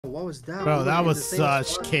What was that? Bro, that was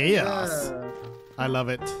such chaos. Yeah. I love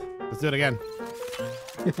it. Let's do it again.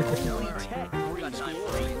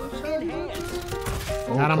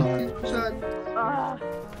 Got him.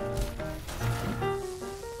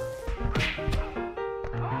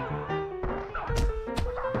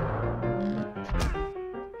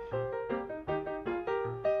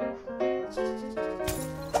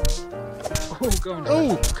 Oh, go on,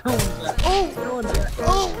 oh, go on, Zach. Oh, go on, Zach.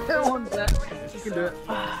 Oh, go on, Zach. You can do it.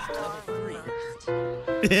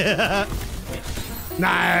 Yeah.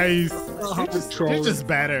 Nice. You're just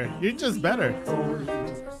better. You're just better.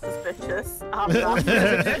 Suspicious. I'm not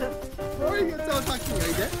suspicious. Why are you gonna talk to me? Are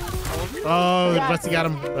you dead? Oh, yeah. Rusty got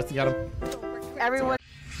him. Rusty got him. Everyone.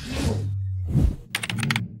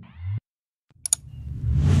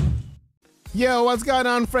 Yo, what's going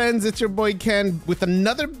on, friends? It's your boy Ken with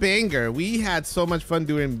another banger. We had so much fun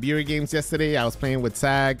doing viewer games yesterday. I was playing with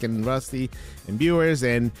Zach and Rusty and viewers,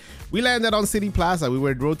 and we landed on City Plaza. We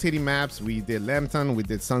were rotating maps. We did Lampton, we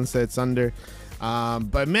did Sunset, Sunder.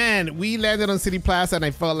 But man, we landed on City Plaza, and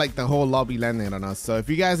I felt like the whole lobby landed on us. So if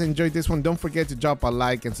you guys enjoyed this one, don't forget to drop a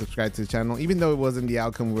like and subscribe to the channel. Even though it wasn't the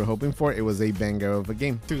outcome we were hoping for, it was a banger of a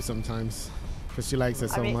game too sometimes, because she likes it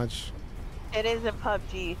so much. It is a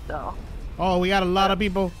PUBG, so. Oh, we got a lot of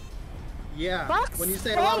people. Yeah. When you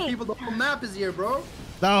say a lot of people, the whole map is here, bro.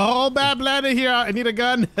 The whole map landed here. I need a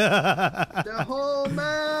gun. The whole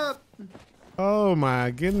map. Oh my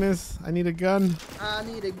goodness. I need a gun. I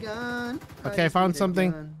need a gun. Okay, I found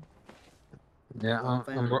something. Yeah,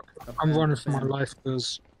 I'm running for my life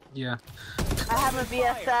because, yeah. I have a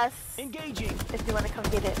VSS. Engaging. If you want to come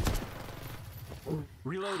get it.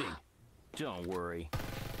 Reloading. Don't worry.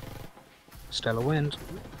 Stellar wind.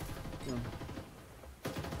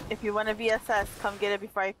 If you want a VSS, come get it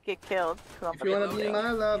before I get killed. If you want to be my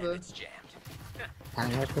lover.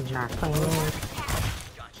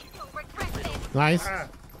 Nice.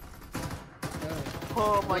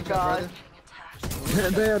 Oh my god.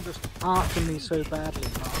 They are just after me so badly.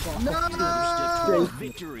 No!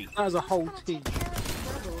 Victory. That was a whole team.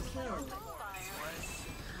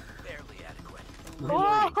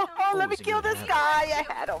 Oh, let me kill this guy. I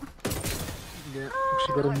had him. Yeah,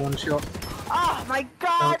 she got him one shot. Oh my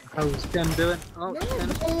god! How's Ken doing? Oh, Ken.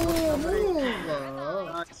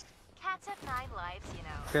 Nice. Cats have 9 lives, you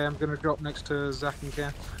know. Okay, I'm gonna drop next to Zach and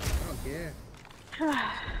Ken. Oh, yeah.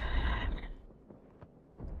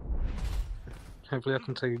 Hopefully I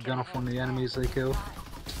can take a gun off one of the enemies they kill.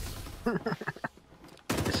 Bandaging.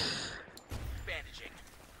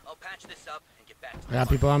 I'll patch this up and get back to I got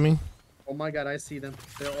people on me. Oh my god, I see them.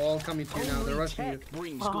 They're all coming to you now. They're rushing you.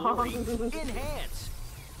 Enhance.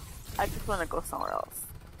 I just want to go somewhere else.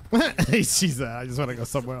 She's I just want to go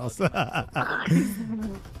somewhere else.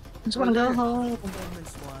 Just want to go home.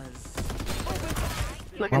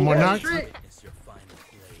 One more knock.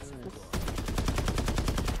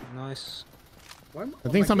 Nice. I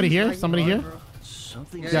think somebody here. Somebody here.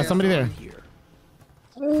 Yeah, somebody there.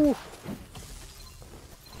 Oh.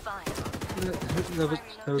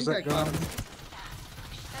 There was that guy.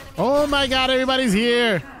 Oh my god, everybody's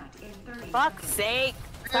here. Fuck's sake.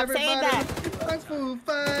 Stop saying that. Thanks for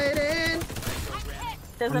fighting.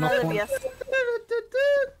 There's another VSS.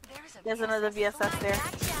 There's another VSS there.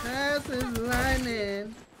 Pass is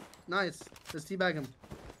lightning. Nice. Let's teabag him.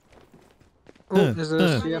 Oh, there's a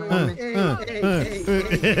CM on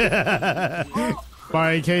me.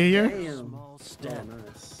 Bar AK here. Damn. Oh,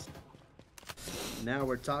 nice. Now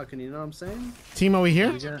we're talking, you know what I'm saying? Team over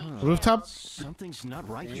here. Rooftop. Something's not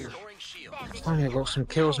right here. Finally, I got some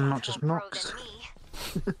kills and not just knocks.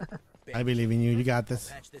 I believe in you. You got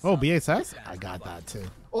this. Oh, BSS? I got that too.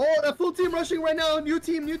 Oh, the full team rushing right now. New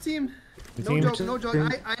team, new team. New No team? joke, no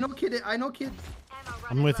joke. I know kid it. I know kid.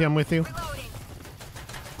 I'm with you. I'm with you.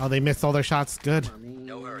 Oh, they missed all their shots. Good.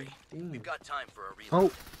 No hurry. We've got time for a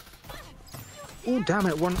reload. Oh. Oh, damn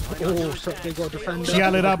it. One. Oh, so they got a defender. She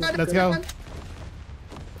got lit up. Let's go.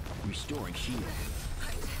 Restoring shield.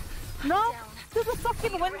 No! There's a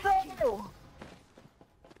fucking window!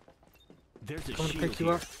 There's a Come and shield pick you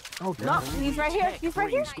here. up. Oh, No, damn. he's right here. He's right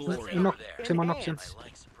here. Knocked him on options. I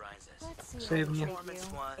like surprises. Saving you.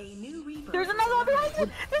 There's another one behind you.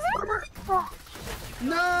 There's another one.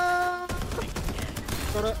 No!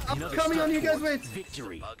 I'm coming on you guys, wait.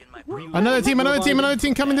 Victory. Another team. Another team. Another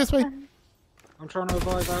team coming this way. I'm trying to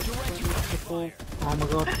revive that. Oh my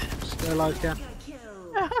god. Stay alive, Ken.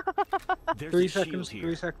 3 seconds.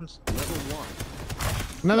 3 seconds.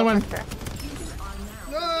 Another one.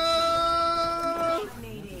 No!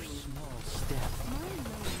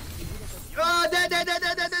 Oh, dead.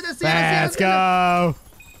 Let's go.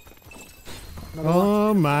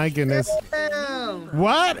 Oh my goodness. Damn.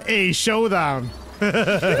 What a showdown.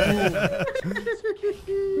 That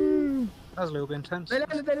was a little bit intense. They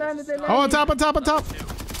landed. Oh, on top.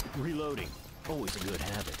 Reloading. Always a good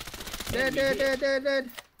habit. Dead.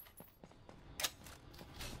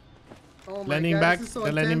 Oh my Landing God, back. this is so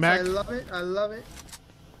They're landing intense. back. I love it.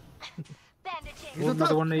 Bandaging. He's on Another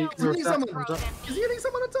top. one that He's hitting someone. comes up. He's hitting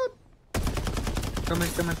someone on top. Come in.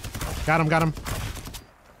 Got him.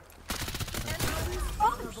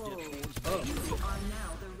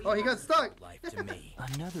 Oh, he got stuck. Life to me.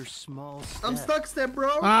 Another small step. I'm stuck, step bro.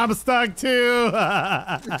 I'm stuck too.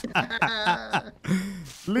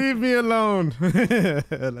 Leave me alone.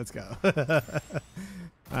 Let's go. All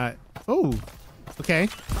right. Oh, okay.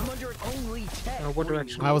 I'm under only tech. What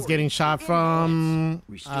direction? I was getting shot from,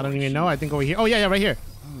 I don't even know. I think over here. Oh, yeah, right here.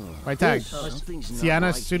 Right tag. Something's not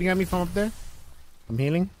Sienna's right. shooting at me from up there. I'm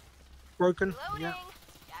healing. Broken. Loading. Yeah.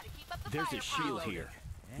 Gotta keep up the There's a shield firepower. here.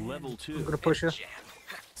 Level 2. I'm gonna push her.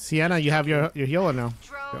 Sienna, you have your heal or no?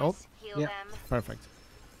 Your ult? Drones, heal Yeah. them. Perfect.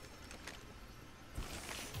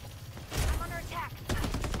 I'm under attack.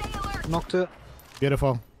 Stay alert. Knocked her.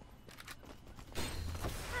 Beautiful.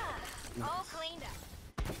 All cleaned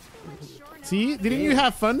up. See, didn't you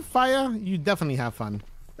have fun, Fire? You definitely have fun.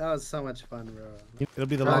 That was so much fun, bro. It'll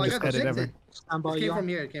be the Oh, I longest got edit ever. ejected. Stand by It came you. from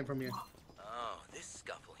here. It came from here. Oh, this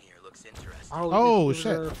scuffle here looks interesting. Oh, it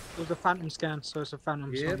shit. It was a phantom scan, so it's a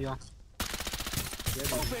phantom. Yep. So, yeah.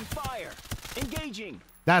 Open fire. Engaging.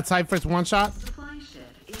 That Cypher's one shot.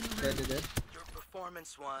 Dead. Your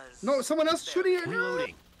performance was. No, someone else shooting it.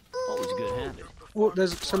 Reloading. Always a good habit. Oh,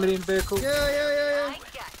 there's somebody in vehicle. Yeah. I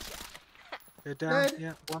gotcha. They're down. Dead.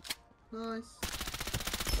 Yeah. One. Nice.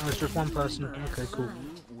 Oh, it's just one person. Okay, cool.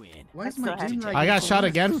 You win. Why is my game like? I got shot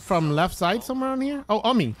again from left side somewhere on here. Oh,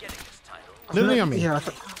 on me. Getting this title. Literally on me. Yeah,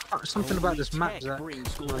 something about this map, Tech Zach.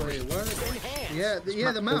 brings glory. Wait, what? Enhance.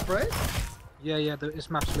 Yeah, the map, right? Yeah, this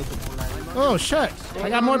map's a little bit more like. Oh, shit. I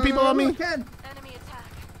got more people on me. Ken! Enemy attack.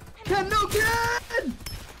 Ken, no, Ken!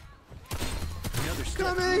 Another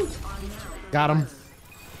step. Coming! Got him.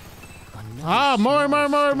 Ah, more.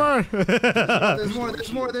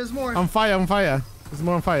 There's more. On fire. There's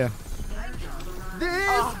more on fire.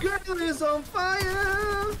 This girl is on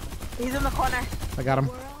fire! He's in the corner. I got him.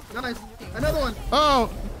 Nice. Another one. Oh,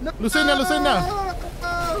 No. Lucinda.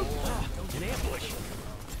 Oh, An ambush.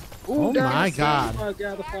 Oh my God.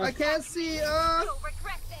 I can't see. Don't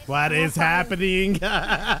regret this. What is happening?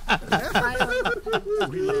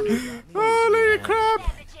 Holy crap.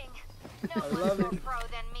 Bandaging. No love one's more it. pro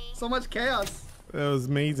than me. So much chaos. That was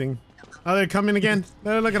amazing. Oh, they're coming again.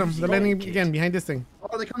 No, look at them. They're landing again behind this thing. Oh,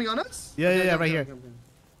 are they coming on us? Yeah, right here.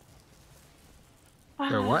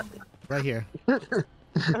 They're what? Right here. You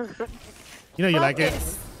know you like it.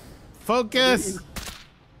 Focus.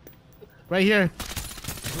 Right here.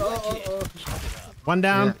 Oh. One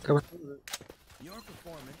down. Yeah, come on. Your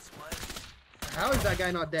performance was. How is that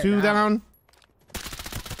guy not dead? Two How? down.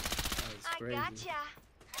 That's I crazy. gotcha.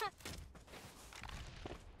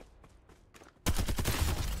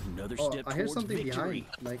 Another Oh, step I hear towards something victory.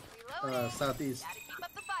 behind, like southeast. Gotta keep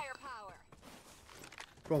up the firepower.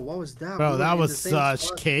 Bro, what was that? Bro, We that were in was the same such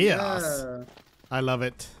spot. chaos. Yeah. I love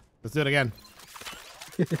it. Let's do it again.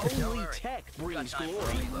 Only tech brings glory.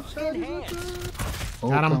 Shot, Enhance.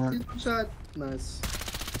 Got him. come on. he's one shot. Nice.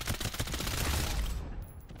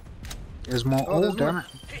 There's more. Oh, Oh, there's damn more.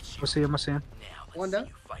 it. I see him. One down.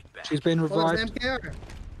 You fight back. She's been Oh, there's revived. an MKR.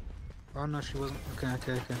 Oh, no, she wasn't.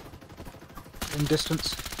 Okay. In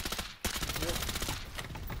distance.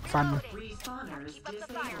 Phantom. Reloading. Gotta keep up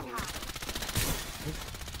the firepower.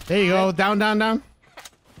 There you go. Down. All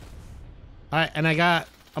right, and I'm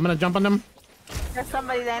gonna jump on them. There's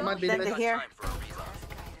somebody then. Might be Then the to here. Time for a reload.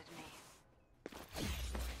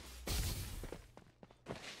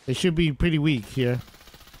 They should be pretty weak here.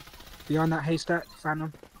 Behind that haystack,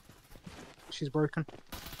 Phantom. She's broken.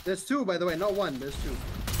 There's two, by the way, not one. There's two.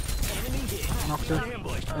 Knocked her.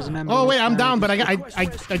 There's an Oh wait, I'm ambulance down, there.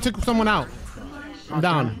 but I took someone out. I'm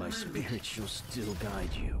down. My spirit shall still guide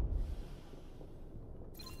you.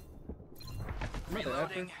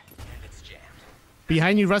 Reloading. And it's jammed.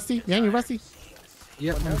 Behind you, Rusty.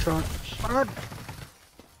 Yep, I'm trying. Oh,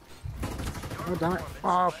 damn it.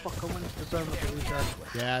 Oh, fuck, I went to the zone of the weekend.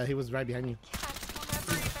 Yeah, he was right behind you.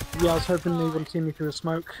 Yeah, I was hoping they wouldn't see me through the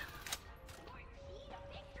smoke.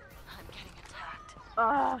 I'm getting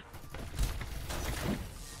attacked.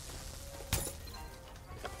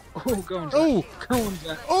 Oh, go on, Jack. Oh, Go on,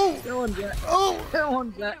 Jack. oh, Go on, Jack. oh. Go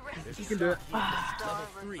on, Jack. You can do it.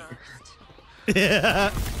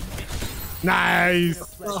 Yeah.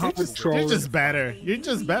 Nice. Oh, You're just better. You're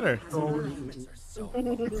just better.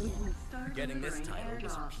 Getting this title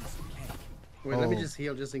is a piece of cake. Wait, let me just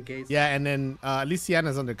heal just in case. Yeah, and then at least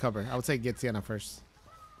Sienna's undercover. I would say get Sienna first.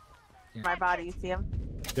 My body, you see him?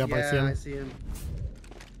 Yep, Yeah, I see him. I see him.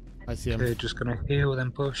 I see him. Okay, just gonna heal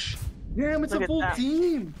then push. Damn, it's Look a at full that.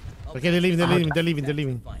 team. Okay, they're leaving. They're leaving. They're leaving. They're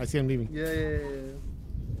leaving. I see them leaving. Yeah.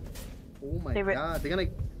 Oh my god, they're gonna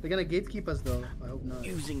gatekeep us though. I hope not.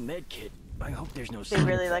 Using medkit. I hope there's no They side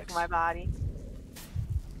really effects. like my body.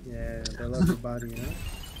 Yeah, they love your body, huh?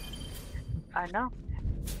 I know.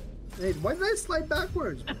 Hey, why did I slide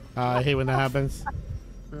backwards? I hate when that happens.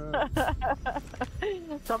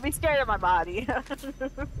 Don't be scared of my body.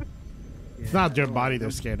 It's not your body they're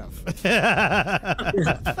scared of.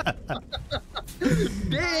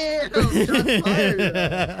 Damn! Shots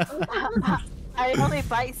fired. I only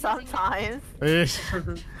bite sometimes.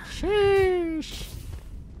 Sheesh.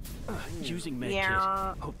 Using medkit.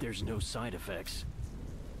 Yeah. Hope there's no side effects.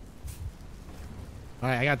 All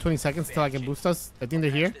right, I got 20 seconds till I can boost us. I think they're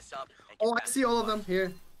here. Oh, I see all of them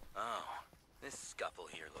here. Oh, this scuffle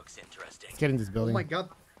here looks interesting. Let's get in this Oh building. my god.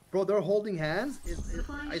 Bro, they're holding hands.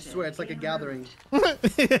 I swear, it's like a gathering.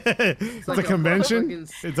 It's like a convention. fucking-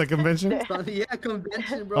 It's a convention. Yeah,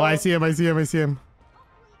 convention, bro. Oh, I see him. I see him. I see him.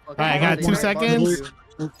 Okay, Alright, I got they 2 might bother seconds. you.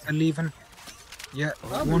 Oh, they're leaving. Yeah,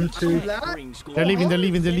 Oh, 1, 2. that? They're leaving. They're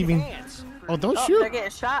leaving. They're leaving. Oh, don't Oh, they're shoot. getting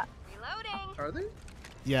shot. Reloading. Are they?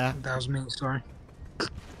 Yeah. That was me, sorry.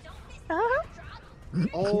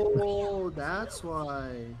 Oh, that's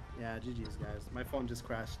why. Yeah, GG's, guys. My phone just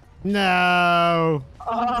crashed. No.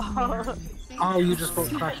 Oh. Oh, you just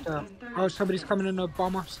got crashed out. Oh, somebody's coming in a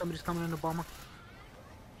bomber. Somebody's coming in a bomber.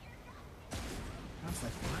 I was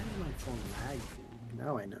like, why is my phone lagging?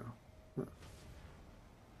 Now I know. Huh.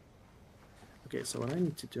 Okay, so what I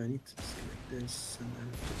need to do, I need to select this and then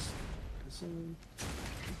just this one.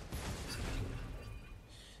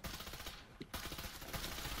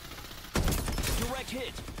 Direct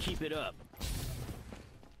hit. Keep it up.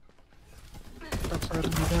 Outside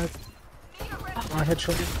of my dad. I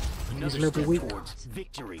headshot him. He's a Another little bit step weak. towards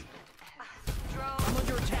victory. I'm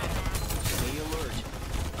under attack. Stay alert.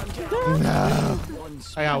 I'm down. No. One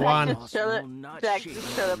I got one. loss Chill it. will not Jack shake just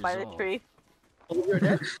my chilled by the resolve. tree. Oh, you're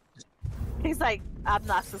dead? He's like, I'm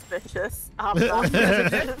not suspicious. I'm not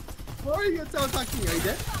suspicious. Why are you talking? Are you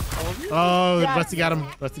dead? All of you? Oh, Yeah. Rusty got him.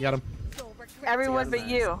 Rusty got him. Everyone but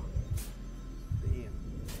you. Damn.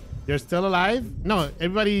 You're still alive? No,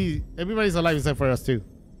 everybody's alive except for us too.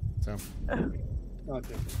 So,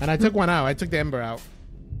 Okay. and I took one out. I took the Ember out.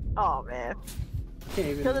 Oh man. Can't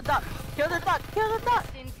even Kill the duck. Kill the duck. Kill the duck.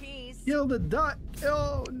 In peace. kill the duck.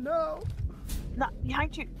 Oh no. Not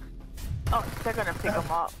behind you. Oh, they're gonna pick him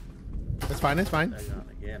up. It's fine. It's fine. Egg on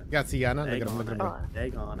again. You got Sienna. Look Egg at him. on Look at him. again.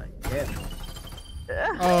 Egg on again.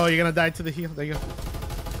 Oh, you're gonna die to the heel. There you go.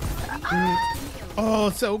 Oh,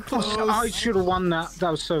 so close. I should have won that.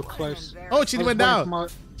 That was so close. Oh, she I was went waiting down. for my-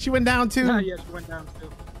 She went down too. Yeah, yeah, she went down too.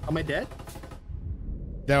 Am I dead?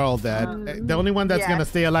 They're all dead. The only one that's yeah. gonna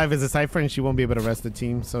stay alive is a Cypher, and she won't be able to rest the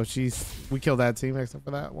team. So we killed that team except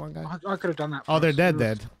for that one guy. I could have done that. Oh, they're first.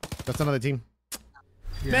 dead. That's another team.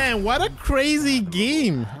 Yeah. Man, what a crazy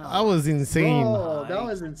game! That was insane. Oh, that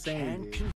was insane. dude.